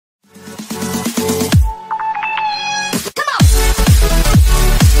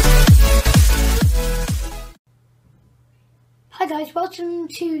welcome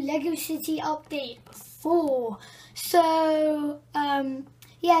to Lego City Update 4. So,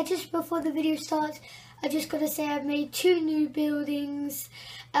 yeah, just before the video starts, I just gotta say I've made 2 new buildings.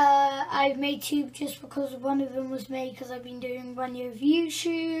 I've made 2 just because one of them was made because I've been doing 1 year of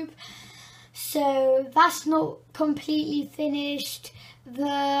YouTube. So that's not completely finished.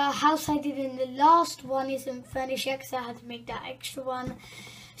 The house I did in the last one isn't finished yet because I had to make that extra one.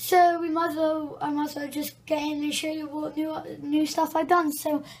 So I might as well just get in and show you what new stuff I've done.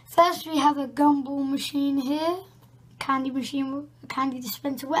 So first we have a gumball machine here, candy machine, candy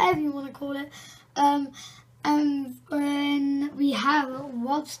dispenser, whatever you want to call it. And then we have a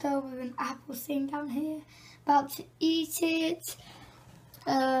lobster with an apple thing down here, about to eat it.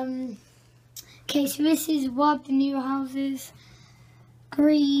 Okay, so this is what the new houses.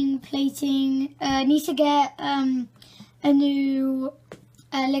 Green plating. Need to get a new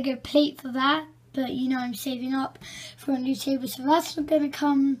Lego plate for that, but you know I'm saving up for a new table, so that's not going to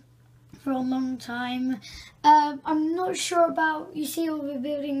come for a long time. I'm not sure about, you see all the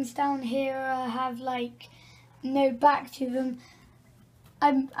buildings down here have like no back to them.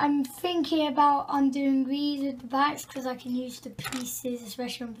 I'm thinking about undoing these at the backs because I can use the pieces,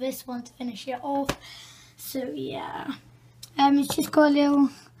 especially on this one, to finish it off. So yeah, it's just got a little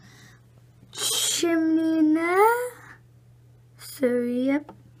chimney in there. So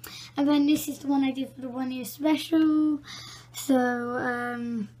yep, and then this is the one I did for the 1 year special.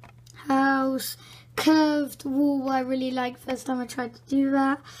 So house, curved wall, I really liked first time I tried to do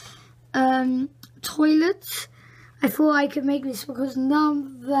that. Toilets, I thought I could make this because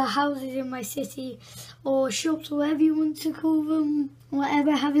none of the houses in my city, or shops, or whatever you want to call them,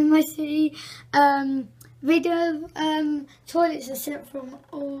 whatever I have in my city, toilets are set from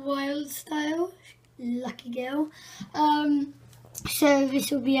all wild style. Lucky girl. So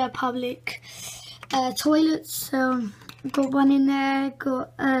this will be a public toilet. So got one in there,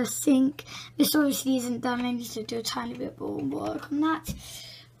 got a sink. This obviously isn't done, I need to do a tiny bit more work on that.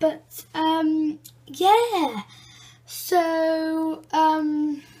 But yeah. So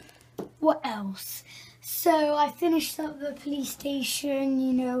what else? So I finished up the police station,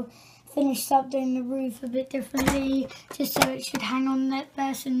 you know, finished up doing the roof a bit differently, just so it should hang on that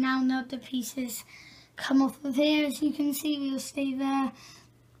there. So now none of the pieces come off of here, as you can see, they'll stay there.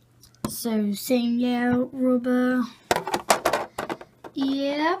 So same layout, rubber.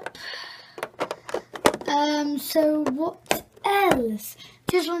 Yep. So what else?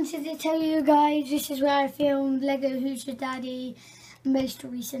 Just wanted to tell you guys, this is where I filmed Lego Who's Your Daddy, most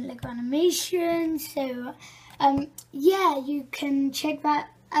recent Lego animation. So yeah, you can check that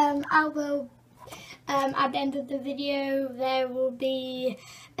out. Well, at the end of the video there will be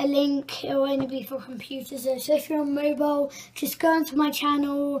a link. It will only be for computers though, so if you're on mobile, just go onto my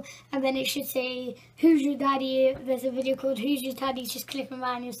channel and then it should say Who's Your Daddy. There's a video called Who's Your Daddy, just click on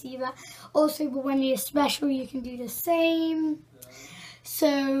that and you'll see that. Also the 1 year special, you can do the same.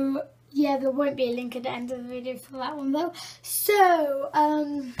 So yeah, there won't be a link at the end of the video for that one though. So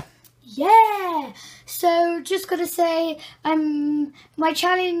yeah, so just gotta say, my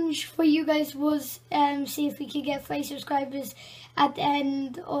challenge for you guys was see if we could get 30 subscribers at the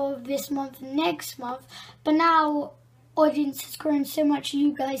end of this month, next month. But now audience has grown so much,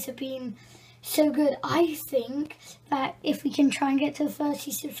 you guys have been so good. I think that if we can try and get to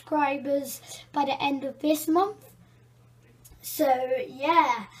 30 subscribers by the end of this month, so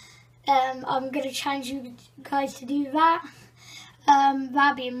yeah, I'm gonna challenge you guys to do that.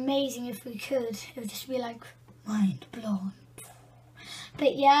 That'd be amazing if we could. It would just be like mind blown.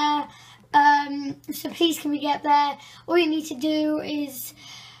 But yeah, so please can we get there? All you need to do is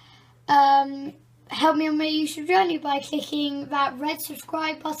help me on my YouTube journey by clicking that red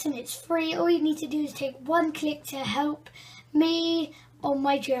subscribe button. It's free. All you need to do is take 1 click to help me on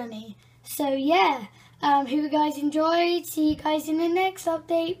my journey. So yeah, hope you guys enjoyed. See you guys in the next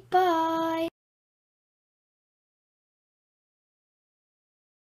update. Bye.